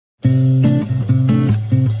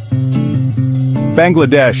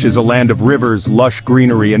Bangladesh is a land of rivers, lush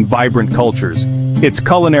greenery and vibrant cultures. Its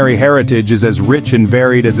culinary heritage is as rich and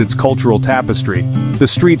varied as its cultural tapestry. The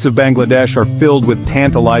streets of Bangladesh are filled with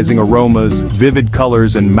tantalizing aromas, vivid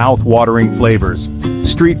colors and mouth-watering flavors.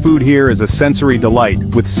 Street food here is a sensory delight,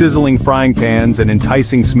 with sizzling frying pans and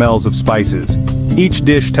enticing smells of spices. Each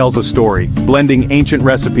dish tells a story, blending ancient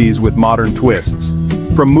recipes with modern twists.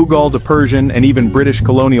 From Mughal to Persian and even British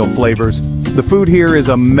colonial flavors, the food here is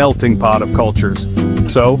a melting pot of cultures.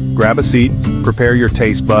 So, grab a seat, prepare your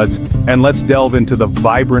taste buds, and let's delve into the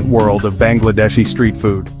vibrant world of Bangladeshi street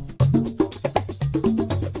food.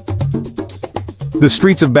 The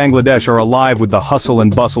streets of Bangladesh are alive with the hustle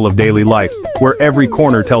and bustle of daily life, where every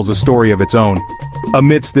corner tells a story of its own.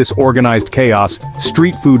 Amidst this organized chaos,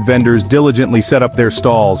 street food vendors diligently set up their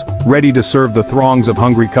stalls, ready to serve the throngs of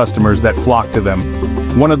hungry customers that flock to them.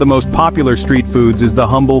 One of the most popular street foods is the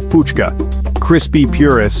humble Fuchka. Crispy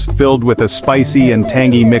puris filled with a spicy and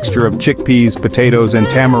tangy mixture of chickpeas, potatoes and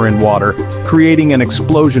tamarind water, creating an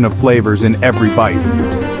explosion of flavors in every bite.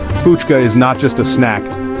 Fuchka is not just a snack,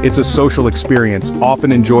 it's a social experience,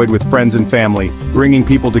 often enjoyed with friends and family, bringing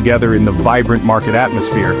people together in the vibrant market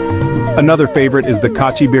atmosphere. Another favorite is the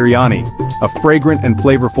kachi biryani, a fragrant and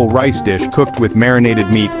flavorful rice dish cooked with marinated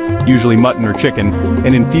meat, usually mutton or chicken,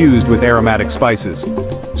 and infused with aromatic spices.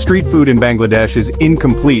 Street food in Bangladesh is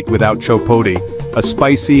incomplete without chotpoti, a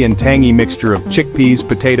spicy and tangy mixture of chickpeas,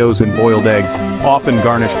 potatoes and boiled eggs, often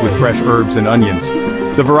garnished with fresh herbs and onions.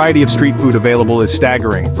 The variety of street food available is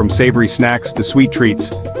staggering, from savory snacks to sweet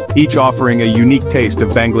treats, each offering a unique taste of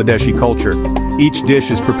Bangladeshi culture. Each dish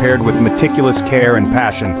is prepared with meticulous care and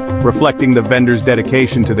passion, reflecting the vendor's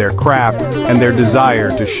dedication to their craft and their desire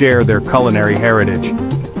to share their culinary heritage.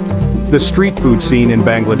 The street food scene in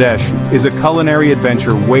Bangladesh is a culinary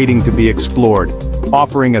adventure waiting to be explored,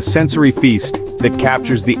 offering a sensory feast that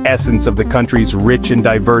captures the essence of the country's rich and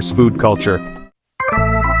diverse food culture.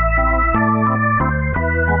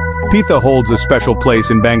 Pitha holds a special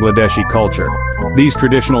place in Bangladeshi culture. These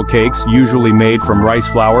traditional cakes, usually made from rice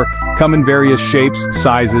flour, come in various shapes,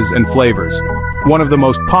 sizes, and flavors. One of the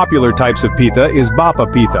most popular types of pitha is Bhapa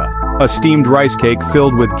Pitha, a steamed rice cake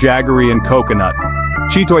filled with jaggery and coconut.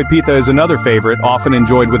 Chitoi pitha is another favorite, often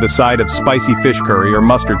enjoyed with a side of spicy fish curry or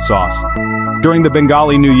mustard sauce. During the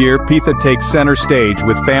Bengali New Year, pitha takes center stage,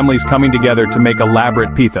 with families coming together to make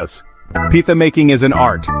elaborate pithas. Pitha making is an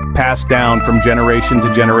art, passed down from generation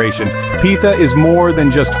to generation. Pitha is more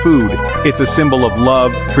than just food, it's a symbol of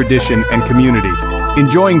love, tradition, and community.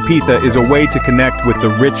 Enjoying pitha is a way to connect with the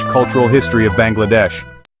rich cultural history of Bangladesh.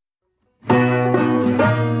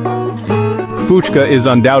 Fuchka is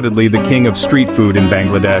undoubtedly the king of street food in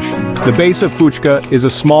Bangladesh. The base of Fuchka is a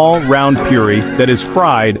small, round puree that is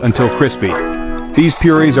fried until crispy. These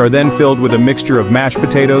purees are then filled with a mixture of mashed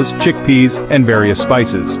potatoes, chickpeas, and various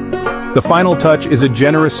spices. The final touch is a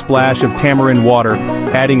generous splash of tamarind water,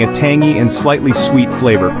 adding a tangy and slightly sweet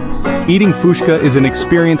flavor. Eating Fuchka is an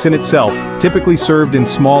experience in itself, typically served in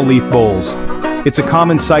small leaf bowls. It's a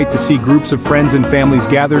common sight to see groups of friends and families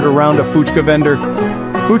gathered around a Fuchka vendor.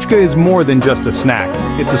 Fuchka is more than just a snack,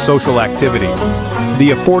 it's a social activity.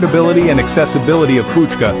 The affordability and accessibility of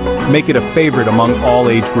Fuchka make it a favorite among all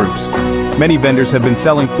age groups. Many vendors have been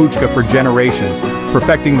selling Fuchka for generations,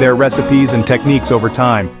 perfecting their recipes and techniques over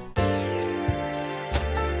time.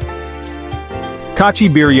 Kachi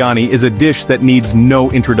biryani is a dish that needs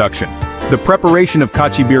no introduction. The preparation of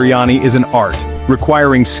kachi biryani is an art,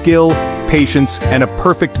 requiring skill, patience, and a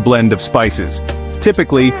perfect blend of spices.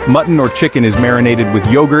 Typically, mutton or chicken is marinated with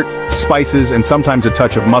yogurt, spices, and sometimes a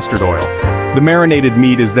touch of mustard oil. The marinated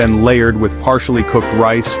meat is then layered with partially cooked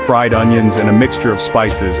rice, fried onions, and a mixture of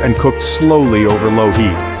spices, and cooked slowly over low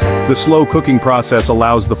heat. The slow cooking process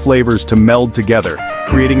allows the flavors to meld together,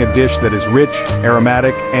 creating a dish that is rich,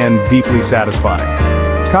 aromatic, and deeply satisfying.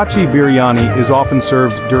 Kachi biryani is often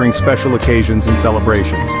served during special occasions and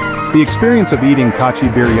celebrations. The experience of eating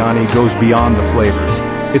kachi biryani goes beyond the flavors.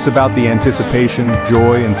 It's about the anticipation,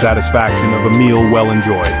 joy, and satisfaction of a meal well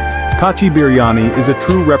enjoyed. Kachi biryani is a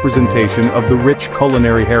true representation of the rich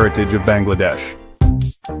culinary heritage of Bangladesh.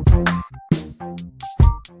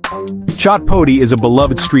 Chotpoti is a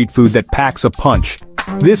beloved street food that packs a punch.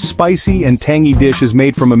 This spicy and tangy dish is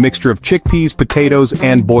made from a mixture of chickpeas, potatoes,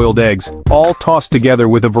 and boiled eggs, all tossed together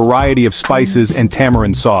with a variety of spices and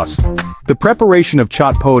tamarind sauce. The preparation of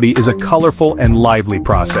chotpoti is a colorful and lively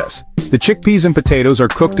process. The chickpeas and potatoes are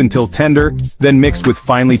cooked until tender, then mixed with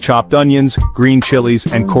finely chopped onions, green chilies,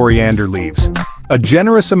 and coriander leaves. A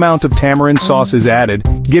generous amount of tamarind sauce is added,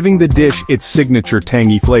 giving the dish its signature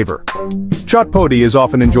tangy flavor. Chotpoti is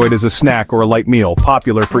often enjoyed as a snack or a light meal,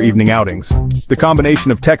 popular for evening outings. The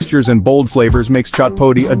combination of textures and bold flavors makes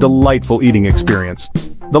Chotpoti a delightful eating experience.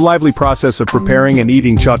 The lively process of preparing and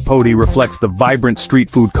eating Chotpoti reflects the vibrant street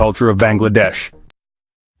food culture of Bangladesh.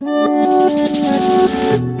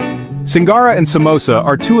 Singara and samosa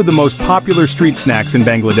are two of the most popular street snacks in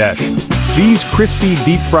Bangladesh. These crispy,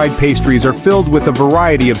 deep-fried pastries are filled with a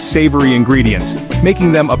variety of savory ingredients,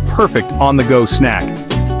 making them a perfect on-the-go snack.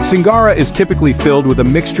 Singara is typically filled with a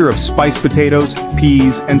mixture of spiced potatoes,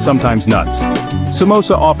 peas, and sometimes nuts.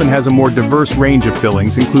 Samosa often has a more diverse range of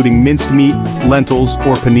fillings, including minced meat, lentils,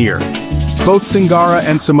 or paneer. Both Singara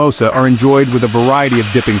and samosa are enjoyed with a variety of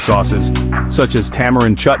dipping sauces, such as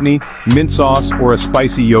tamarind chutney, mint sauce, or a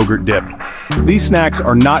spicy yogurt dip. These snacks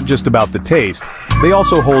are not just about the taste, they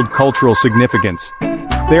also hold cultural significance.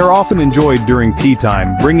 They are often enjoyed during tea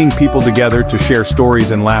time, bringing people together to share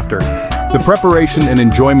stories and laughter. The preparation and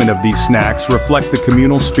enjoyment of these snacks reflect the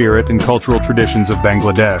communal spirit and cultural traditions of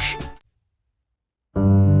Bangladesh.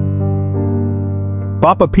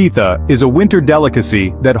 Bhapa Pitha is a winter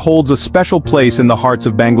delicacy that holds a special place in the hearts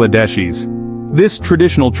of Bangladeshis. This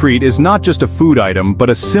traditional treat is not just a food item but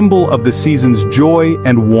a symbol of the season's joy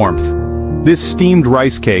and warmth. This steamed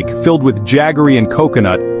rice cake, filled with jaggery and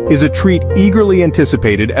coconut, is a treat eagerly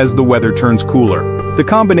anticipated as the weather turns cooler. The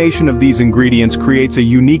combination of these ingredients creates a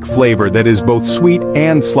unique flavor that is both sweet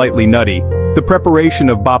and slightly nutty. The preparation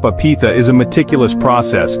of Bhapa Pitha is a meticulous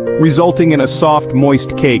process, resulting in a soft,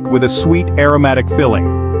 moist cake with a sweet, aromatic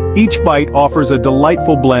filling. Each bite offers a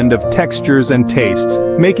delightful blend of textures and tastes,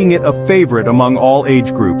 making it a favorite among all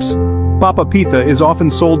age groups. Bhapa Pitha is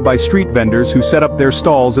often sold by street vendors who set up their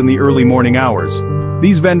stalls in the early morning hours.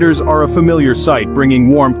 These vendors are a familiar sight, bringing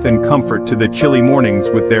warmth and comfort to the chilly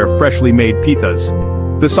mornings with their freshly made pithas.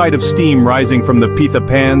 The sight of steam rising from the pitha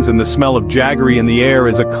pans and the smell of jaggery in the air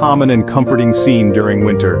is a common and comforting scene during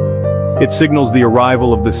winter. It signals the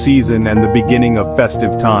arrival of the season and the beginning of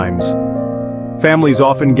festive times. Families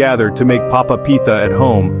often gather to make Bhapa Pitha at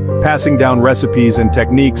home, passing down recipes and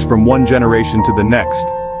techniques from one generation to the next.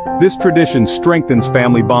 This tradition strengthens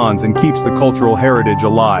family bonds and keeps the cultural heritage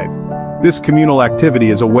alive. This communal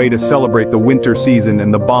activity is a way to celebrate the winter season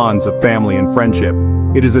and the bonds of family and friendship.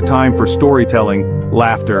 It is a time for storytelling,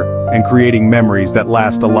 laughter, and creating memories that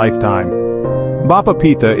last a lifetime. Bhapa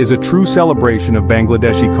Pitha is a true celebration of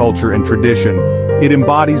Bangladeshi culture and tradition. It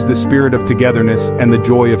embodies the spirit of togetherness and the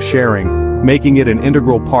joy of sharing, making it an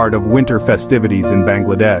integral part of winter festivities in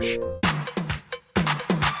Bangladesh.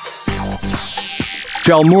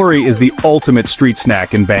 Jalmuri is the ultimate street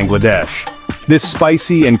snack in Bangladesh. This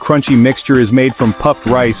spicy and crunchy mixture is made from puffed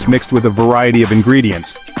rice mixed with a variety of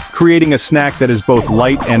ingredients, creating a snack that is both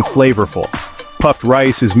light and flavorful. Puffed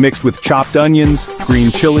rice is mixed with chopped onions, green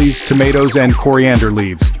chilies, tomatoes, and coriander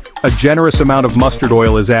leaves. A generous amount of mustard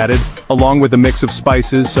oil is added, along with a mix of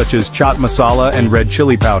spices such as chaat masala and red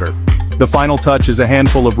chili powder. The final touch is a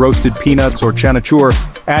handful of roasted peanuts or chanachur,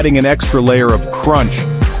 adding an extra layer of crunch.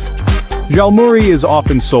 Jalmuri is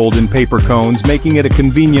often sold in paper cones, making it a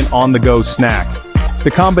convenient on-the-go snack. The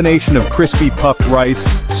combination of crispy puffed rice,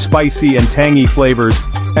 spicy and tangy flavors,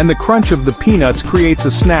 and the crunch of the peanuts creates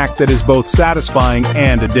a snack that is both satisfying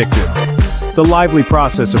and addictive. The lively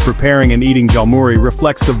process of preparing and eating jalmuri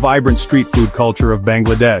reflects the vibrant street food culture of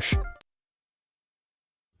Bangladesh.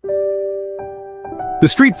 The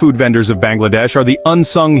street food vendors of Bangladesh are the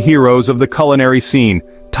unsung heroes of the culinary scene,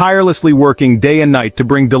 tirelessly working day and night to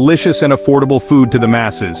bring delicious and affordable food to the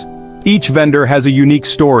masses. Each vendor has a unique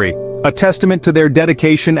story, a testament to their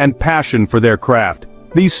dedication and passion for their craft.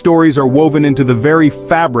 These stories are woven into the very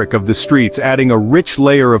fabric of the streets, adding a rich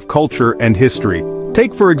layer of culture and history.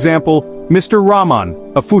 Take for example, Mr. Rahman,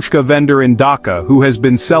 a Fuchka vendor in Dhaka who has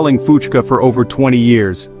been selling Fuchka for over 20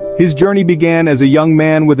 years. His journey began as a young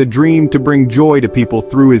man with a dream to bring joy to people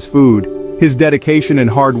through his food. His dedication and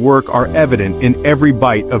hard work are evident in every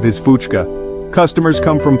bite of his Fuchka. Customers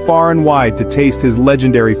come from far and wide to taste his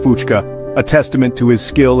legendary Fuchka, a testament to his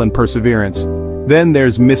skill and perseverance. Then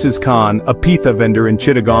there's Mrs. Khan, a pitha vendor in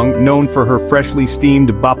Chittagong, known for her freshly steamed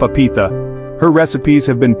Bhapa Pitha. Her recipes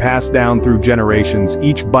have been passed down through generations,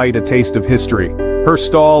 each bite a taste of history. Her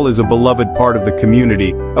stall is a beloved part of the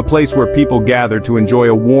community, a place where people gather to enjoy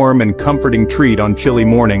a warm and comforting treat on chilly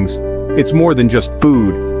mornings. It's more than just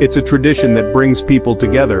food, it's a tradition that brings people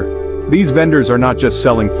together. These vendors are not just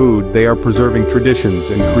selling food, they are preserving traditions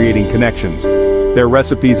and creating connections. Their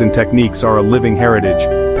recipes and techniques are a living heritage,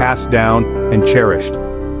 passed down and cherished.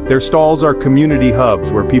 Their stalls are community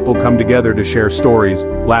hubs where people come together to share stories,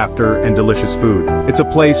 laughter, and delicious food. It's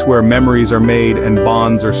a place where memories are made and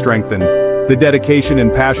bonds are strengthened. The dedication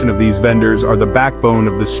and passion of these vendors are the backbone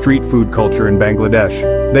of the street food culture in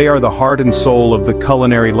Bangladesh. They are the heart and soul of the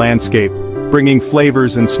culinary landscape, bringing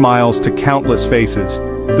flavors and smiles to countless faces.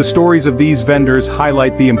 The stories of these vendors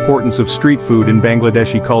highlight the importance of street food in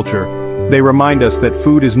Bangladeshi culture. They remind us that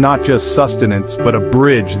food is not just sustenance but a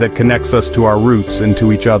bridge that connects us to our roots and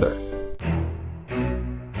to each other.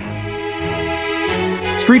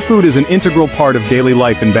 Street food is an integral part of daily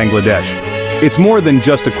life in Bangladesh. It's more than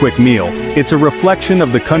just a quick meal, it's a reflection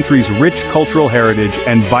of the country's rich cultural heritage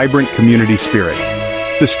and vibrant community spirit.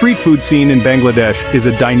 The street food scene in Bangladesh is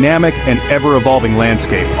a dynamic and ever-evolving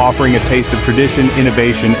landscape, offering a taste of tradition,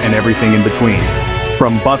 innovation, and everything in between.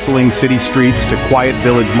 From bustling city streets to quiet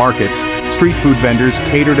village markets, street food vendors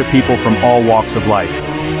cater to people from all walks of life.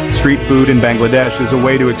 Street food in Bangladesh is a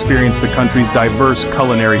way to experience the country's diverse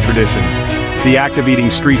culinary traditions. The act of eating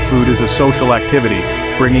street food is a social activity,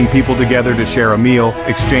 bringing people together to share a meal,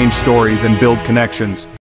 exchange stories, and build connections.